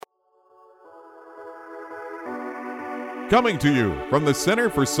Coming to you from the Center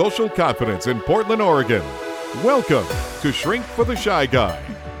for Social Confidence in Portland, Oregon. Welcome to Shrink for the Shy Guy,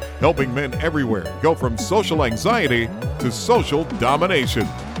 helping men everywhere go from social anxiety to social domination.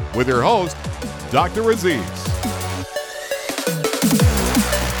 With your host, Dr. Aziz.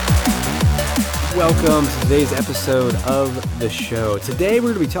 Welcome to today's episode of the show. Today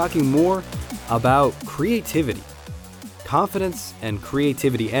we're going to be talking more about creativity, confidence and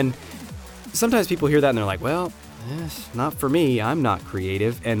creativity. And sometimes people hear that and they're like, well, not for me. I'm not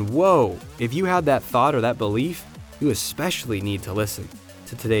creative. And whoa, if you had that thought or that belief, you especially need to listen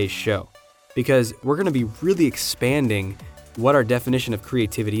to today's show because we're going to be really expanding what our definition of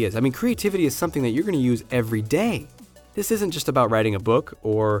creativity is. I mean, creativity is something that you're going to use every day. This isn't just about writing a book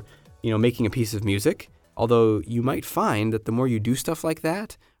or, making a piece of music, although you might find that the more you do stuff like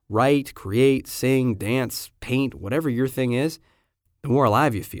that, write, create, sing, dance, paint, whatever your thing is, the more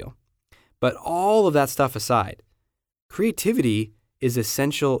alive you feel. But all of that stuff aside, creativity is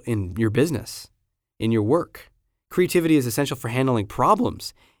essential in your business, in your work. Creativity is essential for handling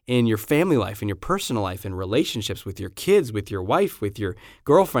problems in your family life, in your personal life, in relationships with your kids, with your wife, with your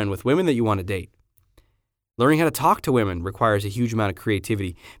girlfriend, with women that you want to date. Learning how to talk to women requires a huge amount of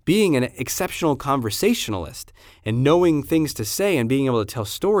creativity. Being an exceptional conversationalist and knowing things to say and being able to tell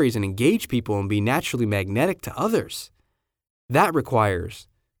stories and engage people and be naturally magnetic to others, that requires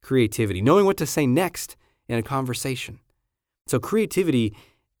creativity. Knowing what to say next in a conversation. So creativity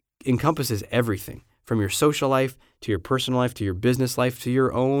encompasses everything from your social life to your personal life to your business life to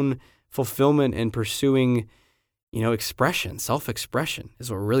your own fulfillment and pursuing, expression, self-expression is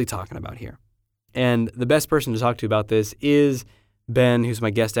what we're really talking about here. And the best person to talk to about this is Ben, who's my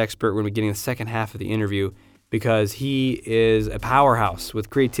guest expert. We're going to be getting the second half of the interview because he is a powerhouse with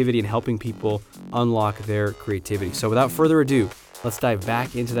creativity and helping people unlock their creativity. So without further ado, let's dive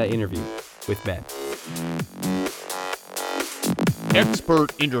back into that interview with Ben.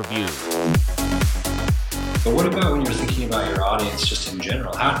 Expert interview. But what about when you're thinking about your audience just in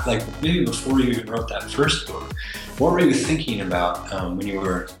general? How, maybe before you even wrote that first book, what were you thinking about when you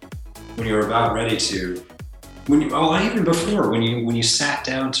were about ready to? Even before when you sat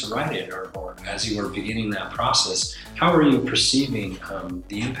down to write it, or as you were beginning that process, how are you perceiving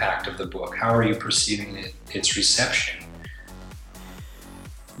the impact of the book? How are you perceiving its reception?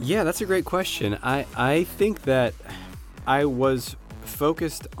 Yeah, that's a great question. I think that I was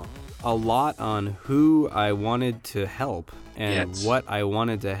focused a lot on who I wanted to help and what I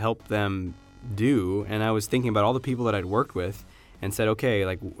wanted to help them do. And I was thinking about all the people that I'd worked with and said, okay,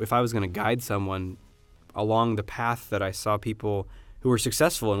 if I was going to guide someone along the path that I saw people who were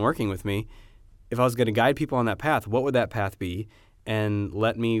successful in working with me, if I was going to guide people on that path, what would that path be? And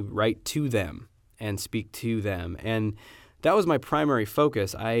let me write to them and speak to them. And that was my primary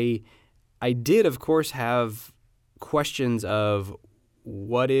focus. I did, of course, have questions of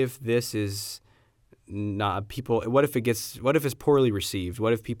what if this is not people, what if it's poorly received?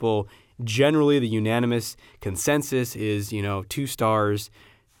 What if people generally the unanimous consensus is, 2 stars,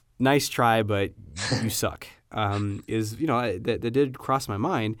 nice try, but you suck, that did cross my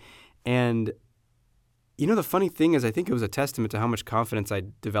mind. And, the funny thing is I think it was a testament to how much confidence I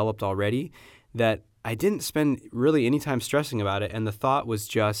developed already that I didn't spend really any time stressing about it. And the thought was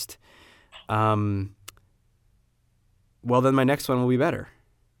just, well, then my next one will be better.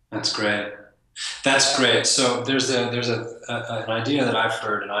 That's great. That's great. So there's an idea that I've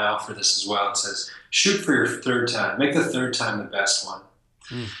heard, and I offer this as well. It says, shoot for your third time. Make the third time the best one.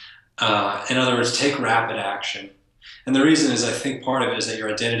 In other words, take rapid action. And the reason is I think part of it is that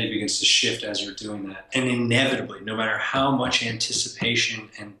your identity begins to shift as you're doing that. And inevitably, no matter how much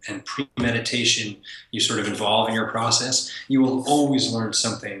anticipation and premeditation you sort of involve in your process, you will always learn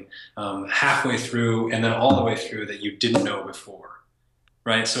something halfway through and then all the way through that you didn't know before.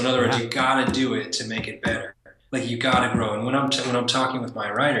 Right? So in other words, you got to do it to make it better. You got to grow. And when I'm talking with my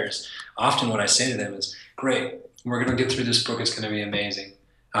writers, often what I say to them is, great, we're going to get through this book. It's going to be amazing.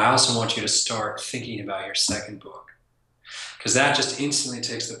 I also want you to start thinking about your second book. Because that just instantly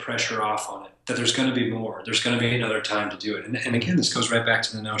takes the pressure off on it, that there's going to be more. There's going to be another time to do it. And again, this goes right back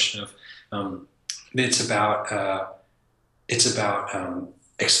to the notion of it's about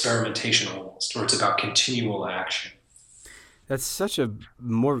experimentation almost, or it's about continual action. It's such a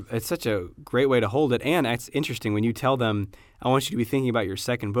great way to hold it. And it's interesting when you tell them, I want you to be thinking about your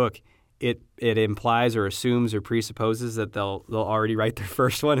second book, it implies or assumes or presupposes that they'll already write their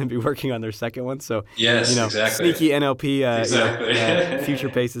first one and be working on their second one. So yes, exactly. Sneaky NLP exactly. Future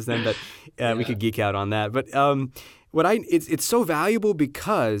paces them, but we could geek out on that. But it's so valuable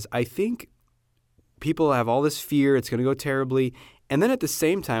because I think people have all this fear, it's going to go terribly. And then at the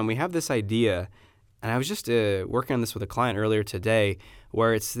same time, we have this idea And I was just working on this with a client earlier today,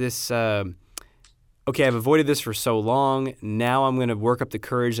 where it's this, okay, I've avoided this for so long. Now I'm going to work up the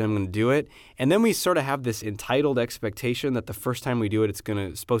courage and I'm going to do it. And then we sort of have this entitled expectation that the first time we do it,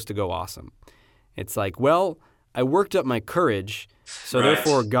 it's supposed to go awesome. It's like, well, I worked up my courage, so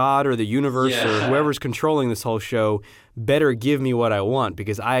therefore God or the universe or whoever's controlling this whole show better give me what I want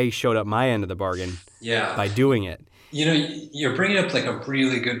because I showed up my end of the bargain by doing it. You know, you're bringing up like a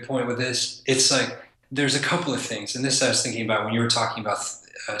really good point with this. It's like there's a couple of things, and this I was thinking about when you were talking about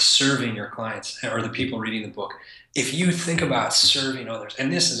serving your clients or the people reading the book. If you think about serving others,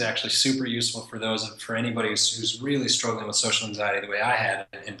 and this is actually super useful for anybody who's really struggling with social anxiety the way I had,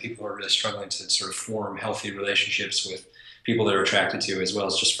 and people who are really struggling to sort of form healthy relationships with people they're attracted to, as well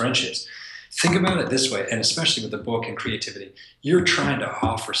as just friendships. Think about it this way, and especially with the book and creativity, you're trying to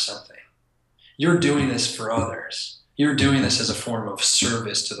offer something. You're doing this for others. You're doing this as a form of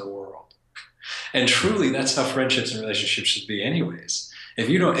service to the world. And truly, that's how friendships and relationships should be anyways. If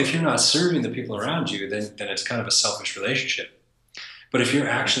you're not serving the people around you, then it's kind of a selfish relationship. But if you're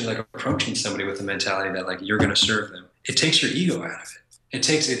actually like approaching somebody with the mentality that like you're going to serve them, it takes your ego out of it.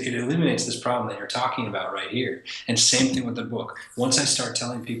 It eliminates this problem that you're talking about right here. And same thing with the book. Once I start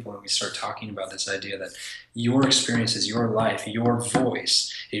telling people and we start talking about this idea that your experiences, your life, your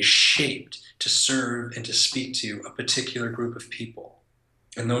voice is shaped to serve and to speak to a particular group of people.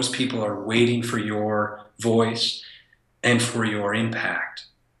 And those people are waiting for your voice and for your impact.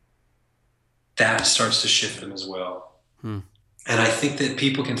 That starts to shift them as well. And I think that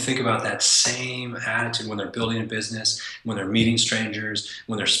people can think about that same attitude when they're building a business, when they're meeting strangers,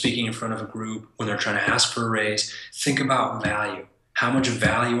 when they're speaking in front of a group, when they're trying to ask for a raise. Think about value. How much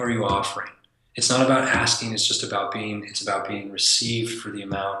value are you offering? It's not about asking, it's about being received for the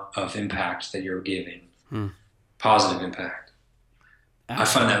amount of impact that you're giving. Positive impact. Absolutely. I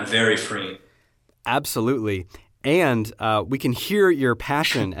find that very freeing. Absolutely. And we can hear your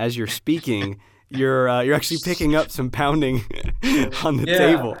passion as you're speaking. You're actually picking up some pounding on the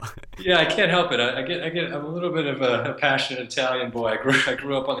table. Yeah, I can't help it. I'm a little bit of a passionate Italian boy. I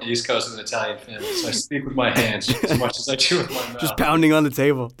grew up on the East Coast with an Italian family, so I speak with my hands as much as I do with my mouth. Just pounding on the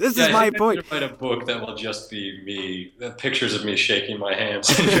table. This is my point. I should write a book that will just be me, pictures of me shaking my hands.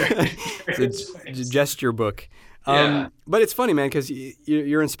 It's a gesture book. But it's funny, man, because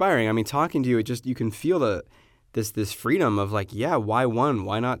you're inspiring. I mean, talking to you, you can feel this freedom of like, yeah, why one?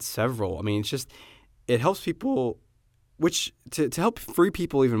 Why not several? I mean, it helps people, which to help free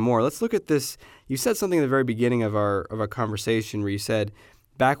people even more. Let's look at this. You said something at the very beginning of our conversation where you said,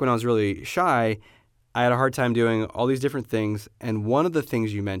 back when I was really shy, I had a hard time doing all these different things. And one of the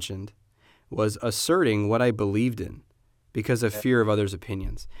things you mentioned was asserting what I believed in because of fear of others'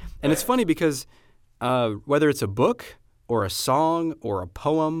 opinions. And it's funny because whether it's a book or a song or a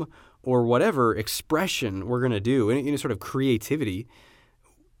poem or whatever expression we're going to do, any sort of creativity,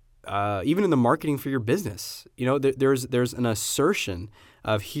 even in the marketing for your business, there's an assertion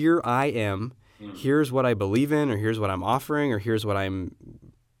of here I am, here's what I believe in, or here's what I'm offering, or here's what I'm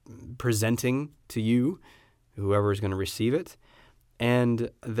presenting to you, whoever is going to receive it. And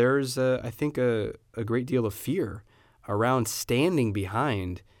there's, I think, a great deal of fear around standing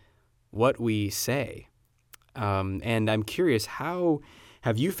behind what we say. And I'm curious, how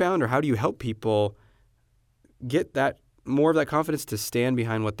have you found, or how do you help people get that more of that confidence to stand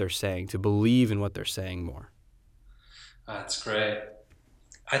behind what they're saying, to believe in what they're saying more? That's great.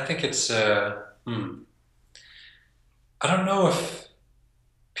 I think it's, I don't know if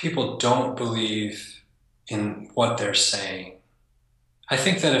people don't believe in what they're saying. I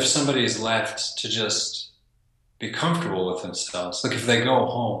think that if somebody is left to just be comfortable with themselves, like if they go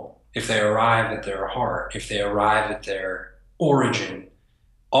home, if they arrive at their heart, if they arrive at their origin,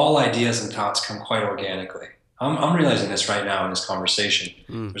 all ideas and thoughts come quite organically. I'm realizing this right now in this conversation.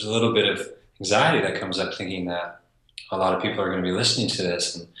 There's a little bit of anxiety that comes up thinking that a lot of people are going to be listening to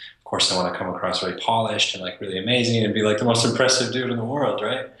this. And of course, I want to come across very polished and like really amazing and be like the most impressive dude in the world,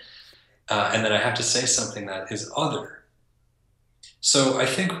 right? And then I have to say something that is other. So I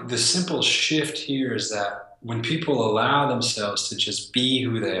think the simple shift here is that when people allow themselves to just be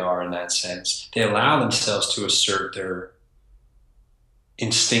who they are in that sense, they allow themselves to assert their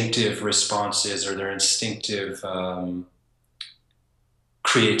instinctive responses or their instinctive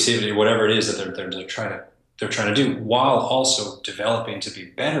creativity, whatever it is that they're trying to do, while also developing to be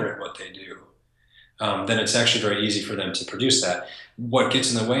better at what they do, then it's actually very easy for them to produce that. What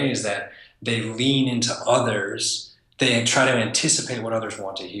gets in the way is that they lean into others. They try to anticipate what others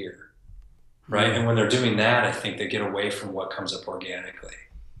want to hear, right? And when they're doing that, I think they get away from what comes up organically.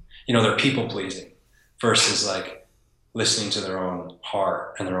 They're people pleasing versus like listening to their own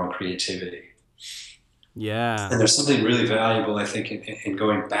heart and their own creativity. Yeah. And there's something really valuable, I think, in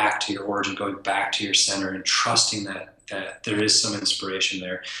going back to your origin, going back to your center, and trusting that there is some inspiration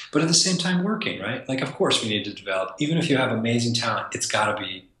there. But at the same time, working, right? Like, of course, we need to develop. Even if you have amazing talent, it's got to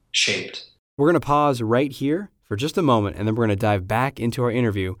be shaped. We're going to pause right here for just a moment, and then we're going to dive back into our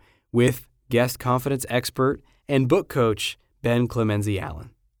interview with guest confidence expert and book coach, Ben Clemenzi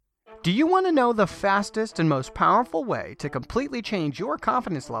Allen. Do you want to know the fastest and most powerful way to completely change your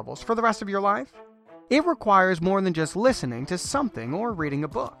confidence levels for the rest of your life? It requires more than just listening to something or reading a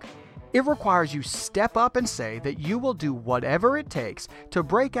book. It requires you step up and say that you will do whatever it takes to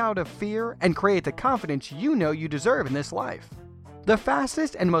break out of fear and create the confidence you know you deserve in this life. The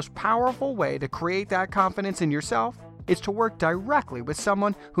fastest and most powerful way to create that confidence in yourself is to work directly with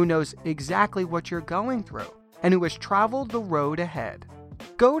someone who knows exactly what you're going through and who has traveled the road ahead.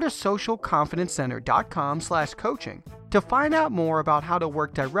 Go to socialconfidencecenter.com/coaching to find out more about how to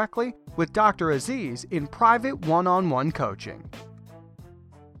work directly with Dr. Aziz in private one-on-one coaching.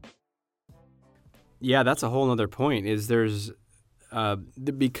 Yeah, that's a whole nother point, is there's,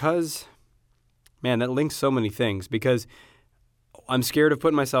 because, man, that links so many things, because I'm scared of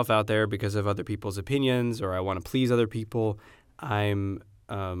putting myself out there because of other people's opinions, or I want to please other people. I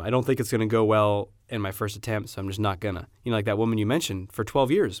don't think it's going to go well in my first attempt, so I'm just not gonna. Like that woman you mentioned for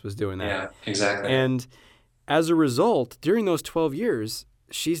 12 years was doing that. Yeah, exactly. And as a result, during those 12 years,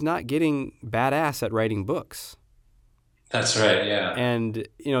 she's not getting badass at writing books. That's right, yeah. And,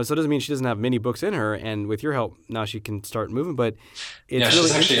 so it doesn't mean she doesn't have many books in her, and with your help, now she can start moving, but it's she's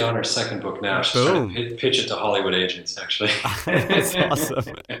really actually on her second book now. She's trying to pitch it to Hollywood agents, actually. That's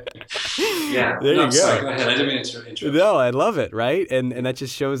awesome. Yeah. There you go. Sorry, go ahead. I didn't mean to interrupt. No, I love it, right? And that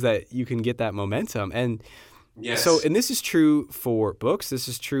just shows that you can get that momentum. And yes. So, and this is true for books. This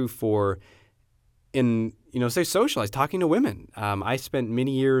is true for, say socialize, talking to women. I spent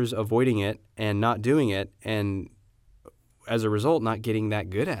many years avoiding it and not doing it, and as a result, not getting that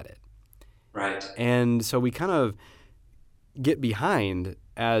good at it. Right. And so we kind of get behind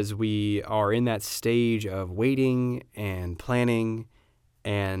as we are in that stage of waiting and planning,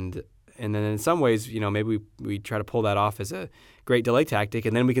 and then in some ways, maybe we try to pull that off as a great delay tactic,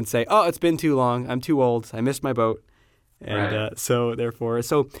 and then we can say, oh, it's been too long, I'm too old, I missed my boat. And right. So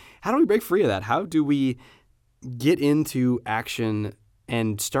how do we break free of that? How do we get into action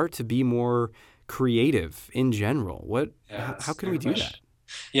and start to be more creative in general? How can we do that?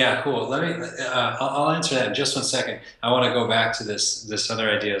 Yeah, cool. Let me. I'll answer that in just 1 second. I want to go back to this other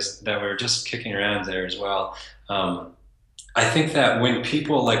ideas that we were just kicking around there as well. I think that when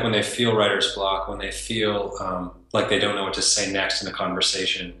people, like when they feel writer's block, when they feel like they don't know what to say next in a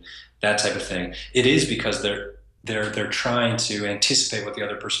conversation, that type of thing, it is because they're trying to anticipate what the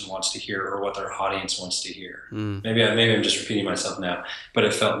other person wants to hear or what their audience wants to hear. Maybe I'm just repeating myself now, but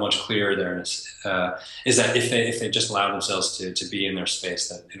it felt much clearer there. Is that if they just allow themselves to be in their space,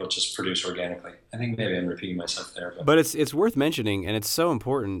 that it'll just produce organically. I think maybe I'm repeating myself there. But it's worth mentioning, and it's so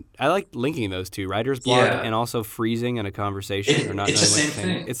important. I like linking those two, writer's block and also freezing in a conversation or not knowing it's the same what to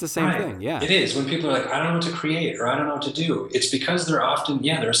thing. It's the same right. thing, yeah. It is. When people are like, I don't know what to create or I don't know what to do, it's because they're often,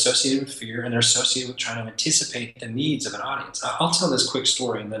 they're associated with fear and they're associated with trying to anticipate the needs of an audience. I'll tell this quick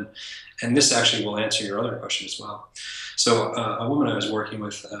story, and this actually will answer your other question as well. So a woman I was working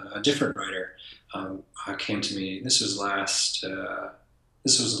with, a different writer, came to me. This was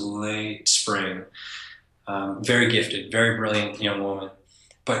late spring. Very gifted, very brilliant young woman,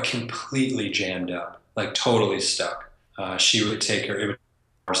 but completely jammed up, like totally stuck. She would take her, it would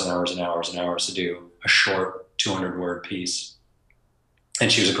hours and hours and hours and hours to do a short 200-word piece.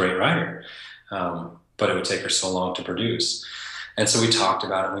 And she was a great writer, but it would take her so long to produce. And so we talked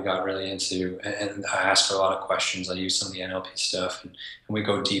about it, and we got really into, and I asked her a lot of questions. I used some of the NLP stuff, and we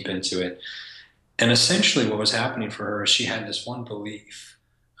go deep into it. And essentially what was happening for her is she had this one belief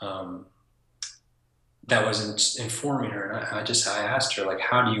that was informing her. And I asked her, like,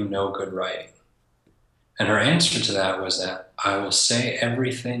 how do you know good writing? And her answer to that was that I will say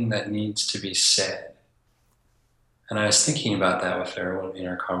everything that needs to be said. And I was thinking about that with her in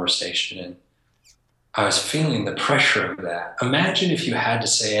our conversation, and I was feeling the pressure of that. Imagine if you had to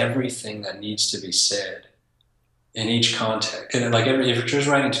say everything that needs to be said in each context. And like if you're just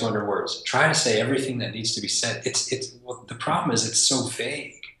writing 200 words, try to say everything that needs to be said. The problem is it's so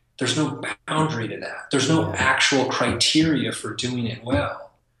vague. There's no boundary to that. There's no actual criteria for doing it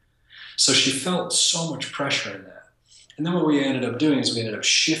well. So she felt so much pressure in that. And then what we ended up doing is we ended up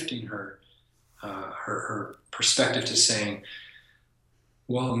shifting her perspective to saying,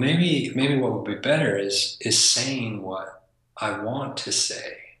 well, maybe what would be better is saying what I want to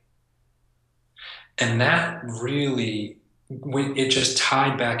say. And that really it just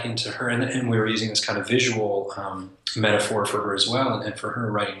tied back into her, and we were using this kind of visual metaphor for her as well. And for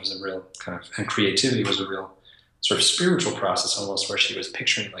her, writing was a real kind of, and creativity was a real sort of spiritual process almost, where she was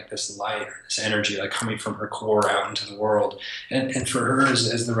picturing like this light or this energy like coming from her core out into the world. And for her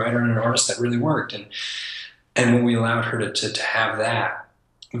as the writer and an artist, that really worked. And when we allowed her to have that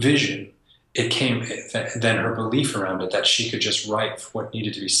vision, then her belief around it, that she could just write what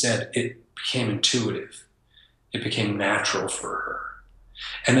needed to be said, it became intuitive. It became natural for her.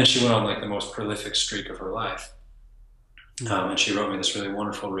 And then she went on like the most prolific streak of her life. And she wrote me this really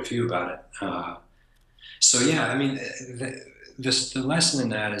wonderful review about it. So yeah, I mean, the lesson in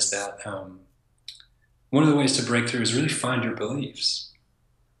that is that one of the ways to break through is really find your beliefs.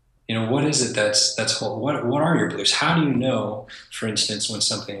 You know, what is it that's whole? What are your beliefs? How do you know, for instance, when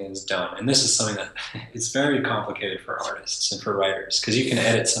something is done? And this is something that is very complicated for artists and for writers, because you can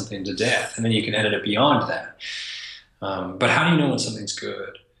edit something to death, and then you can edit it beyond that. But how do you know when something's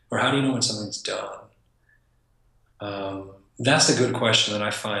good, or how do you know when something's done? That's a good question that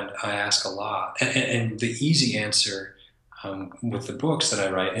I find I ask a lot. And the easy answer with the books that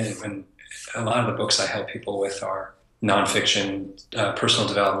I write, and a lot of the books I help people with are nonfiction, personal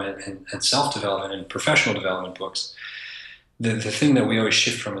development, and self-development and professional development books. The thing that we always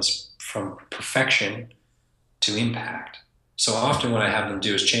shift from is from perfection to impact. So often what I have them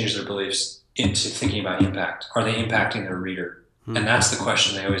do is change their beliefs into thinking about impact. Are they impacting their reader? And that's the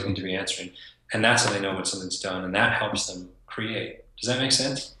question they always need to be answering. And that's how they know when something's done, and that helps them create. Does that make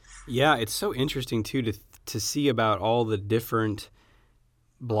sense? Yeah, it's so interesting too to see about all the different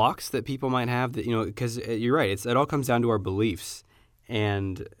blocks that people might have, that, you know, because you're right, it all comes down to our beliefs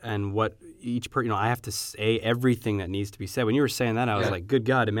and what each person, you know, I have to say everything that needs to be said. When you were saying that, I was like, good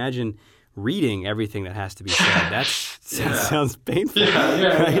God, imagine reading everything that has to be said. That sounds painful.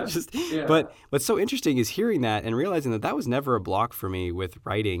 Right? But what's so interesting is hearing that and realizing that was never a block for me with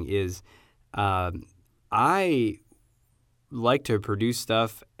writing. Is I like to produce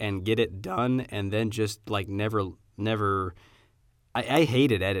stuff and get it done, and then just like never I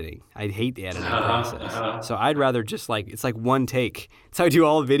hated editing. I hate the editing process. So I'd rather just it's like one take. That's how I do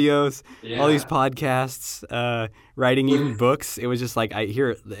all the videos, all these podcasts, writing even books. It was just like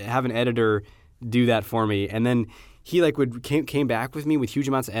have an editor do that for me. And then he came back with me with huge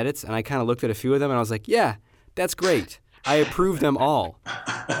amounts of edits, and I kind of looked at a few of them and I was like, yeah, that's great. I approve them all.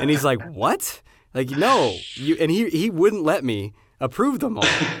 And he's like, what? Like, no. And he wouldn't let me approve them all.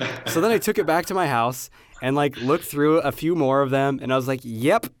 So then I took it back to my house and looked through a few more of them, and I was like,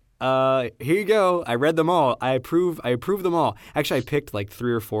 yep, here you go. I read them all. I approve them all. Actually, I picked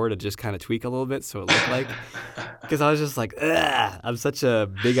 3 or 4 to just kind of tweak a little bit so it looked like, because I was just like, ugh, I'm such a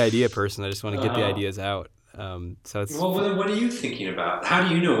big idea person. I just want to get the ideas out. So it's... Well, what are you thinking about? How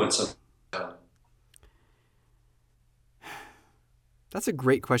do you know when something's done? That's a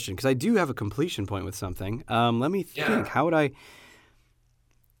great question, because I do have a completion point with something. Let me think. How would I...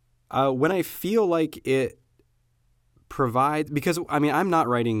 when I feel like it provides, because I'm not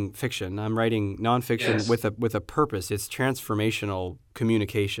writing fiction. I'm writing nonfiction with a purpose. It's transformational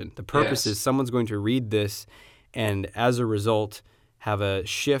communication. The purpose is someone's going to read this, and as a result, have a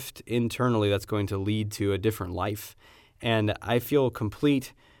shift internally that's going to lead to a different life. And I feel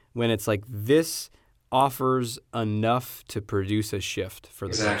complete when it's like this offers enough to produce a shift for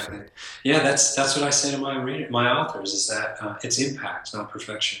the person. Yeah, that's what I say to my authors, is that it's impact, not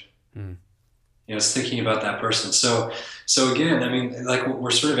perfection. You know, it's thinking about that person. So again,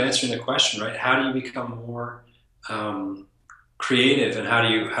 we're sort of answering the question, right? How do you become more creative, and how do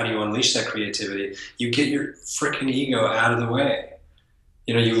you unleash that creativity? You get your freaking ego out of the way.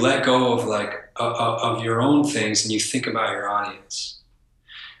 You know, you let go of your own things, and you think about your audience,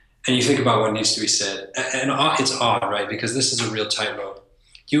 and you think about what needs to be said. And it's odd, right? Because this is a real tightrope.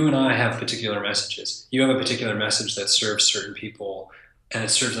 You and I have particular messages. You have a particular message that serves certain people, and it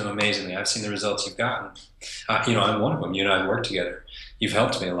serves them amazingly. I've seen the results you've gotten. I'm one of them. You and I have worked together. You've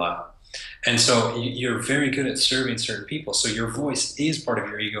helped me a lot. And so you're very good at serving certain people. So your voice is part of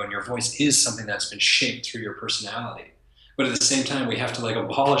your ego, and your voice is something that's been shaped through your personality. But at the same time, we have to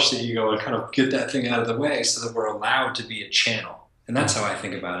abolish the ego and kind of get that thing out of the way so that we're allowed to be a channel. And that's how I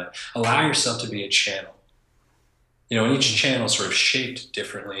think about it. Allow yourself to be a channel. You know, and each channel is sort of shaped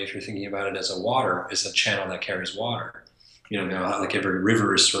differently. If you're thinking about it as a channel that carries water. You know, like every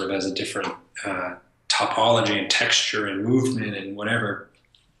river is sort of has a different topology and texture and movement and whatever,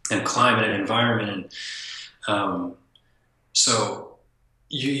 and climate and environment. And so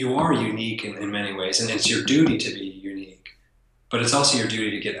you are unique in many ways, and it's your duty to be unique. but it's also your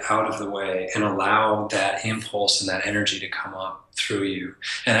duty to get out of the way and allow that impulse and that energy to come up through you.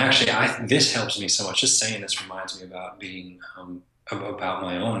 And actually, this helps me so much. Just saying this reminds me about being about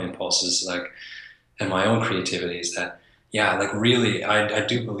my own impulses, like, and my own creativity. Is that, yeah, like really, I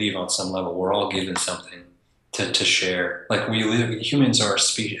do believe on some level we're all given something to share. Like humans are a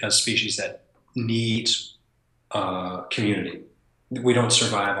species that needs community. We don't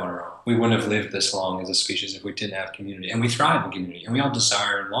survive on our own. We wouldn't have lived this long as a species if we didn't have community. And we thrive in community, and we all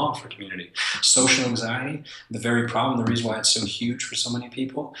desire and long for community. Social anxiety, the very problem, the reason why it's so huge for so many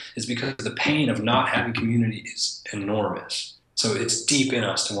people is because the pain of not having community is enormous. So it's deep in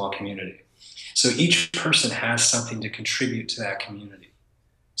us to want community. So each person has something to contribute to that community.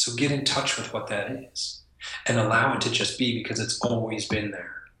 So get in touch with what that is and allow it to just be, because it's always been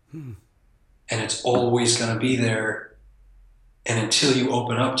there. And it's always going to be there. And until you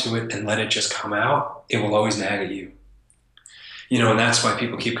open up to it and let it just come out, it will always nag at you. You know, and that's why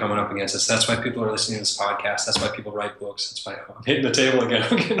people keep coming up against us. That's why people are listening to this podcast. That's why people write books. That's why I'm hitting the table again.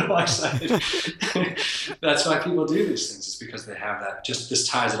 I'm getting all excited. That's why people do these things. It's because they have that. Just this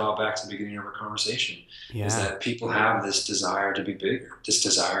ties it all back to the beginning of our conversation. Yeah. Is that people have this desire to be bigger, this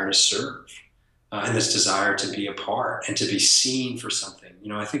desire to serve, and this desire to be a part and to be seen for something. You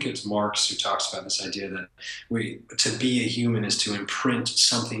know, I think it's Marx who talks about this idea that to be a human is to imprint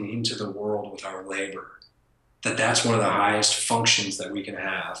something into the world with our labor. That's one of the highest functions that we can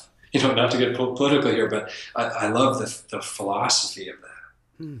have. You know, not to get political here, but I love the philosophy of that.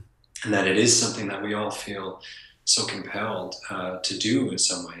 And that it is something that we all feel so compelled to do in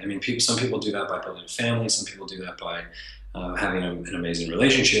some way. I mean, some people do that by building a family. Some people do that by having an amazing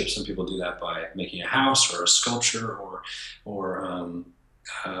relationship. Some people do that by making a house or a sculpture or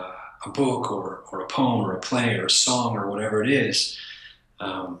a book or a poem or a play or a song or whatever it is.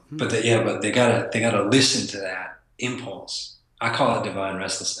 But they gotta listen to that impulse. I call it divine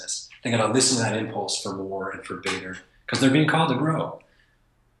restlessness. They gotta listen to that impulse for more and for bigger, because they're being called to grow.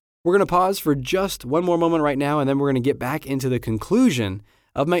 We're going to pause for just one more moment right now, and then we're going to get back into the conclusion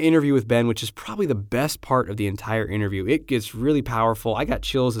of my interview with Ben, which is probably the best part of the entire interview. It gets really powerful. I got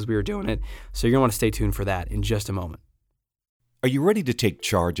chills as we were doing it, so you're going to want to stay tuned for that in just a moment. Are you ready to take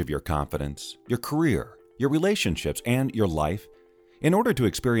charge of your confidence, your career, your relationships, and your life? In order to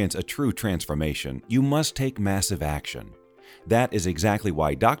experience a true transformation, you must take massive action. That is exactly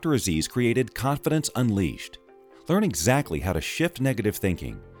why Dr. Aziz created Confidence Unleashed. Learn exactly how to shift negative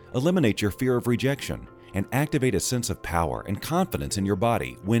thinking, eliminate your fear of rejection, and activate a sense of power and confidence in your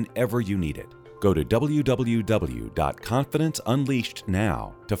body whenever you need it. Go to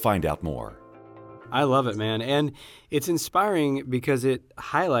www.confidenceunleashednow to find out more. I love it, man. And it's inspiring because it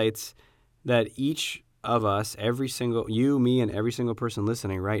highlights that each of us, you, me, and every single person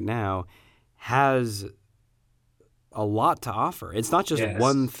listening right now has a lot to offer. It's not just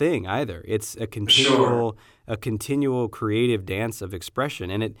one thing either. It's a continual creative dance of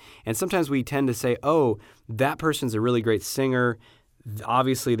expression. And sometimes we tend to say, oh, that person's a really great singer.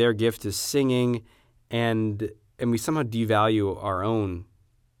 Obviously their gift is singing, and we somehow devalue our own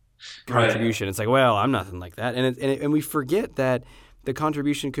contribution. Right. It's like, well, I'm nothing like that. And we forget that the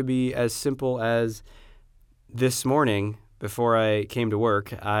contribution could be as simple as this morning before I came to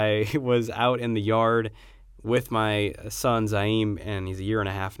work, I was out in the yard with my son, Zaim, and he's 1.5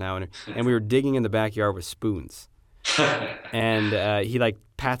 years now, and we were digging in the backyard with spoons. And he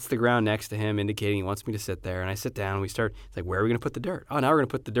pats the ground next to him, indicating he wants me to sit there. And I sit down, and it's like, where are we going to put the dirt? Oh, now we're going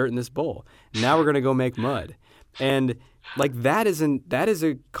to put the dirt in this bowl. Now we're going to go make mud. And that is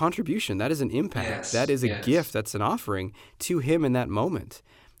a contribution. That is an impact. Yes, that is a gift. That's an offering to him in that moment.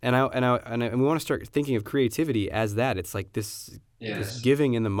 And we want to start thinking of creativity as that. It's like this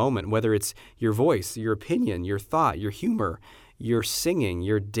giving in the moment, whether it's your voice, your opinion, your thought, your humor, your singing,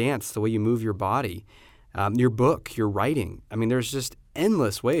 your dance, the way you move your body, your book, your writing. I mean, there's just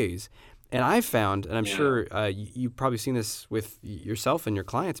endless ways. And I've found, and I'm sure you've probably seen this with yourself and your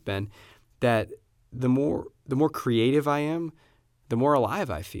clients, Ben, that the more creative I am, the more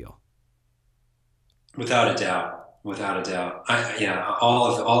alive I feel. Without a doubt. All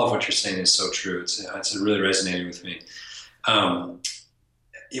of what you're saying is so true. It's really resonating with me,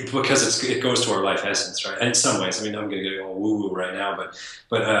 because it goes to our life essence, right? And in some ways, I mean, I'm going to get all woo woo right now, but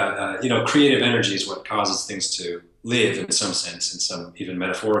creative energy is what causes things to live in some sense, in some even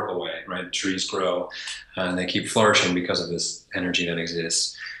metaphorical way, right? Trees grow and they keep flourishing because of this energy that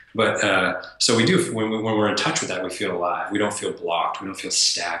exists. But so we do, when we're in touch with that, we feel alive. We don't feel blocked. We don't feel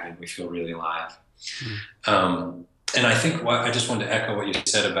stagnant. We feel really alive. And I think I just wanted to echo what you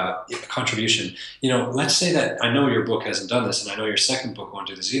said about contribution. Let's say that, I know your book hasn't done this, and I know your second book won't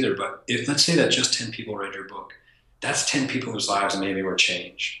do this either, but let's say that just 10 people read your book. that's 10 people whose lives maybe were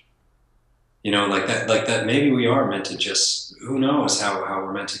changed. You know, like that maybe we are meant to just, who knows how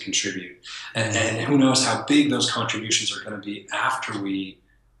we're meant to contribute. And who knows how big those contributions are going to be after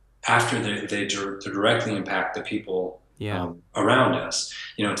they directly impact the people around us.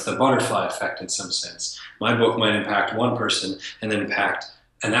 You know, it's the butterfly effect in some sense. My book might impact one person and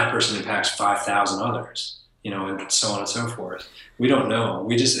that person impacts 5,000 others, you know, and so on and so forth. We don't know.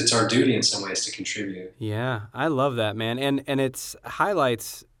 It's our duty in some ways to contribute. Yeah, I love that, man. And it's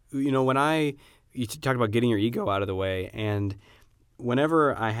highlights, you know, you talk about getting your ego out of the way, and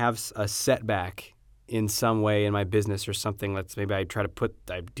whenever I have a setback in some way in my business or something, maybe I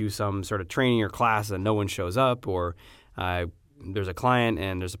do some sort of training or class and no one shows up, or there's a client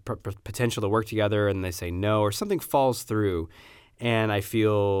and there's a potential to work together and they say no, or something falls through and I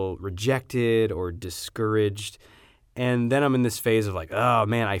feel rejected or discouraged. And then I'm in this phase of like, oh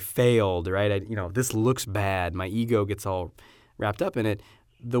man, I failed, right? This looks bad. My ego gets all wrapped up in it.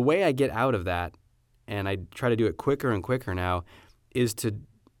 The way I get out of that, and I try to do it quicker and quicker now, is to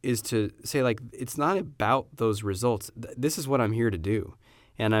say, like, it's not about those results. This is what I'm here to do.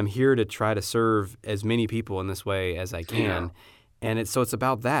 And I'm here to try to serve as many people in this way as I can. Yeah. And it's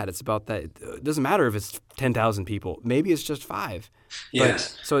about that. It's about that. It doesn't matter if it's 10,000 people. Maybe it's just 5.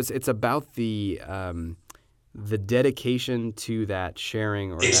 Yes. But, so it's about the dedication to that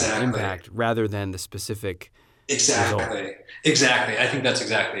sharing or that impact rather than the specific result. Exactly. I think that's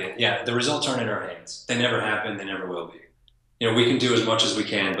exactly it. Yeah, the results aren't in our hands. They never happen. They never will be. You know, we can do as much as we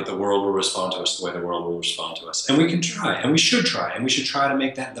can, but the world will respond to us the way the world will respond to us. And we can try, and we should try, and we should try to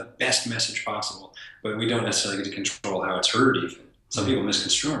make that the best message possible. But we don't necessarily get to control how it's heard even. Some people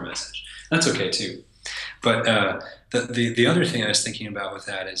misconstrue our message. That's okay too. But the other thing I was thinking about with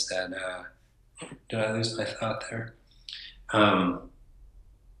that is that, did I lose my thought there?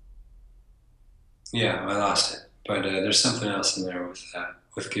 Yeah, I lost it. But there's something else in there with that,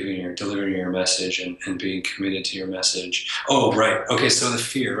 with delivering your message and being committed to your message. Oh, right. Okay, so the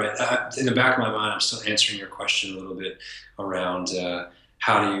fear, right? In the back of my mind, I'm still answering your question a little bit around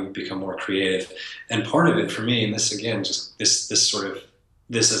how do you become more creative? And part of it for me, and this again, just this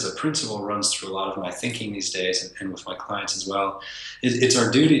as a principle runs through a lot of my thinking these days and with my clients as well. It's our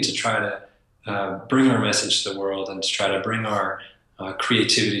duty to try to bring our message to the world and to try to bring our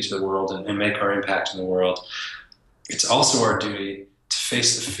creativity to the world and make our impact in the world. It's also our duty to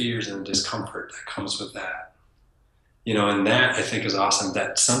face the fears and the discomfort that comes with that. You know, and that I think is awesome,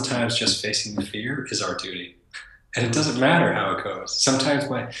 that sometimes just facing the fear is our duty. And it doesn't matter how it goes. Sometimes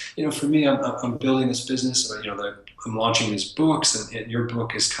for me, I'm building this business, I'm launching these books and your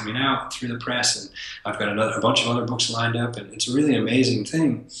book is coming out through the press and I've got a bunch of other books lined up and it's a really amazing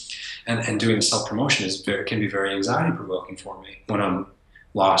thing. And doing self-promotion can be very anxiety provoking for me when I'm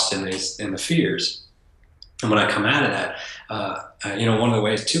lost in the fears. And when I come out of that, one of the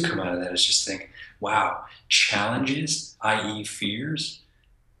ways to come out of that is just think, wow, challenges, i.e. fears,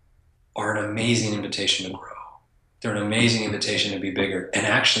 are an amazing invitation to grow. They're an amazing invitation to be bigger. And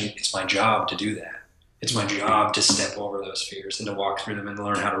actually, it's my job to do that. It's my job to step over those fears and to walk through them and to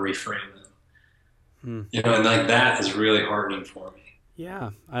learn how to reframe them. And like that is really heartening for me.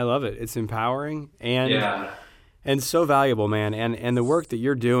 Yeah, I love it. It's empowering and so valuable, man. And the work that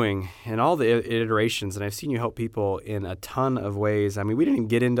you're doing and all the iterations, and I've seen you help people in a ton of ways. I mean, we didn't even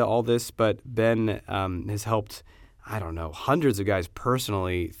get into all this, but Ben has helped, hundreds of guys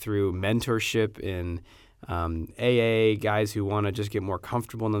personally through mentorship in AA, guys who want to just get more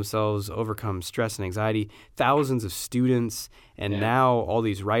comfortable in themselves, overcome stress and anxiety, thousands of students, and now all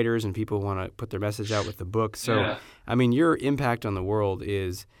these writers and people want to put their message out with the book. So, I mean, your impact on the world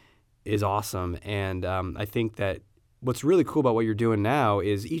is awesome. And I think that what's really cool about what you're doing now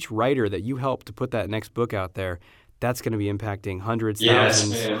is each writer that you help to put that next book out there, that's going to be impacting hundreds,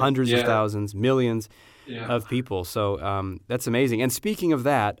 thousands, of thousands, millions of people. So that's amazing. And speaking of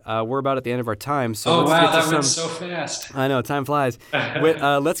that, we're about at the end of our time. So that went so fast. I know, time flies.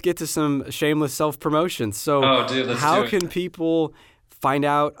 Let's get to some shameless self-promotion. So how can people find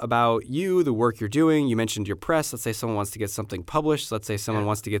out about you, the work you're doing? You mentioned your press. Let's say someone wants to get something published. Let's say someone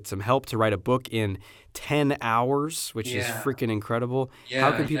wants to get some help to write a book in 10 hours, which is freaking incredible.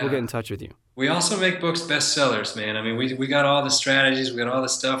 How can people get in touch with you? We also make books bestsellers, man. I mean, we got all the strategies, we got all the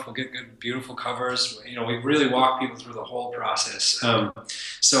stuff. We'll get good, beautiful covers. We really walk people through the whole process.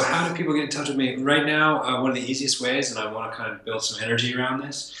 So how do people get in touch with me? Right now, one of the easiest ways, and I want to kind of build some energy around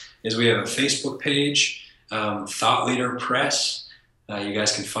this, is we have a Facebook page, Thought Leader Press. You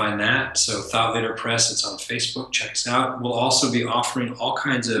guys can find that. So Thought Leader Press, it's on Facebook. Check us out. We'll also be offering all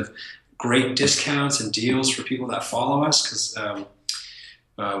kinds of great discounts and deals for people that follow us because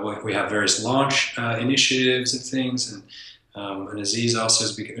We have various launch initiatives and things, and Aziz also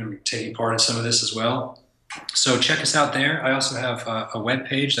is taking part in some of this as well. So check us out there. I also have a web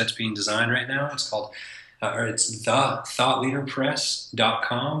page that's being designed right now. It's called, it's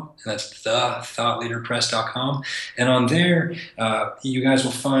thethoughtleaderpress.com, and that's thethoughtleaderpress.com. And on there, you guys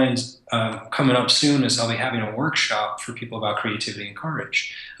will find coming up soon is I'll be having a workshop for people about creativity and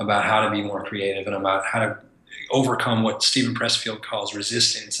courage, about how to be more creative and about how to overcome what Stephen Pressfield calls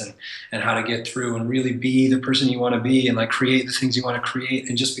resistance, and how to get through and really be the person you want to be, and like create the things you want to create,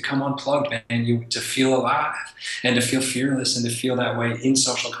 and just become unplugged, man, and to feel alive and to feel fearless and to feel that way in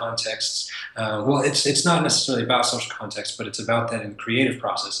social contexts. Well, it's not necessarily about social context, but it's about that in the creative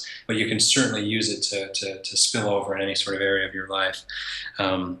process. But you can certainly use it to spill over in any sort of area of your life,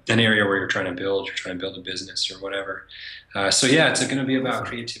 an area where you're trying to build a business or whatever. So yeah, it's going to be about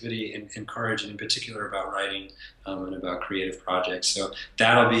creativity and courage, and in particular about writing and about creative projects. So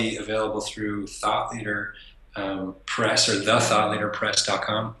that'll be available through Thought Leader Press or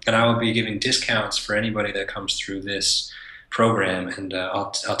thethoughtleaderpress.com, and I will be giving discounts for anybody that comes through this program, and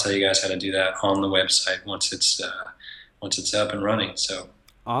I'll tell you guys how to do that on the website once it's up and running. So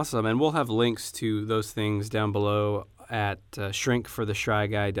awesome, and we'll have links to those things down below at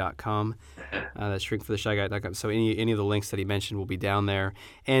shrinkfortheshyguy.com. That's shrinkfortheshyguy.com. So any of the links that he mentioned will be down there.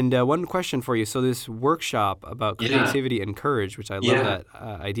 And one question for you. So this workshop about creativity and courage, which I love that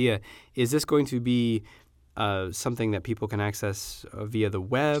idea, is this going to be something that people can access via the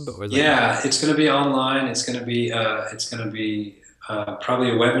web? Or it's going to be online. It's going to be probably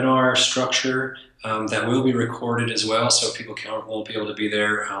a webinar structure that will be recorded as well, so people won't be able to be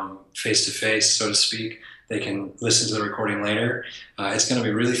there face to face, so to speak. They can listen to the recording later. It's going to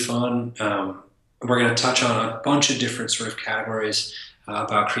be really fun. We're going to touch on a bunch of different sort of categories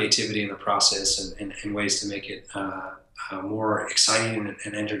about creativity in the process, and ways to make it more exciting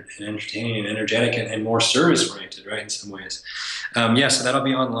and entertaining and energetic and more service-oriented, right, in some ways. So that'll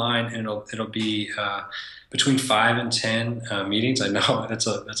be online, and it'll be between 5 and 10 meetings. I know that's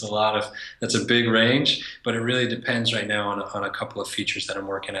a big range, but it really depends right now on a couple of features that I'm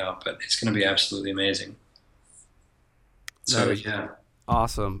working out. But it's going to be absolutely amazing. So yeah,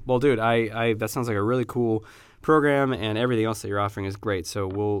 awesome. Well, dude, I that sounds like a really cool program, and everything else that you're offering is great. So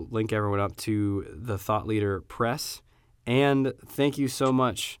we'll link everyone up to the Thought Leader Press, and thank you so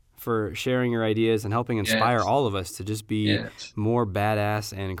much for sharing your ideas and helping inspire all of us to just be more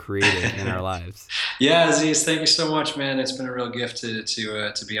badass and creative in our lives. Yeah, Aziz, thank you so much, man. It's been a real gift to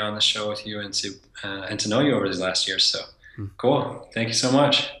be on the show with you and to know you over these last years. So cool. Thank you so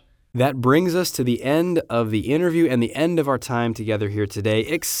much. That brings us to the end of the interview and the end of our time together here today,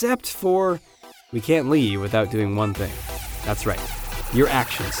 except for we can't leave without doing one thing. That's right, your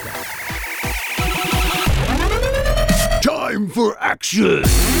action step. Time for action!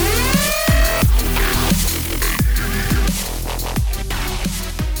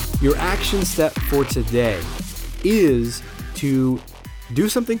 Your action step for today is to do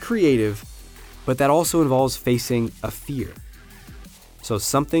something creative, but that also involves facing a fear. So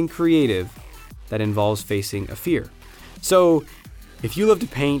something creative that involves facing a fear. So if you love to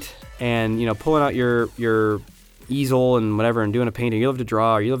paint and, pulling out your easel and whatever and doing a painting, you love to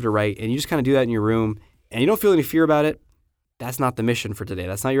draw or you love to write, and you just kind of do that in your room and you don't feel any fear about it, that's not the mission for today.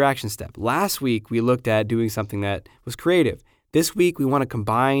 That's not your action step. Last week, we looked at doing something that was creative. This week, we want to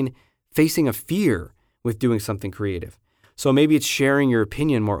combine facing a fear with doing something creative. So maybe it's sharing your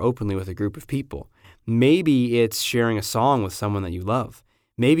opinion more openly with a group of people. Maybe it's sharing a song with someone that you love.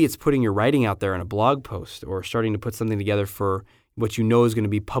 Maybe it's putting your writing out there in a blog post or starting to put something together for what you know is going to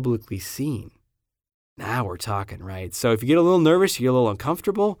be publicly seen. Now we're talking, right? So if you get a little nervous, you get a little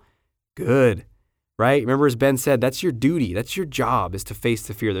uncomfortable, good, right? Remember, as Ben said, that's your duty. That's your job, is to face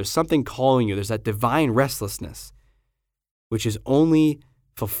the fear. There's something calling you. There's that divine restlessness, which is only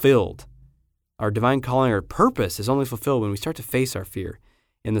fulfilled. Our divine calling, our purpose is only fulfilled when we start to face our fear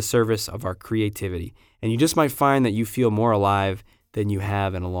in the service of our creativity. And you just might find that you feel more alive than you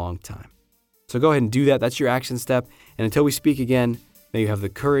have in a long time. So go ahead and do that. That's your action step. And until we speak again, may you have the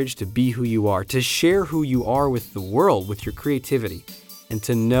courage to be who you are, to share who you are with the world, with your creativity, and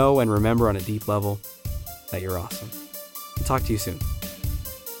to know and remember on a deep level that you're awesome. I'll talk to you soon.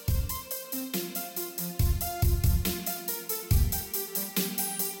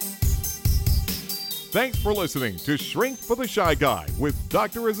 Thanks for listening to Shrink for the Shy Guy with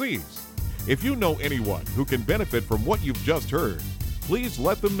Dr. Aziz. If you know anyone who can benefit from what you've just heard, please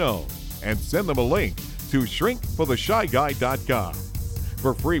let them know and send them a link to shrinkfortheshyguy.com.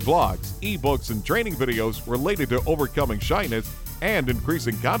 For free blogs, ebooks, and training videos related to overcoming shyness and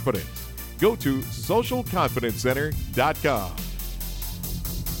increasing confidence, go to socialconfidencecenter.com.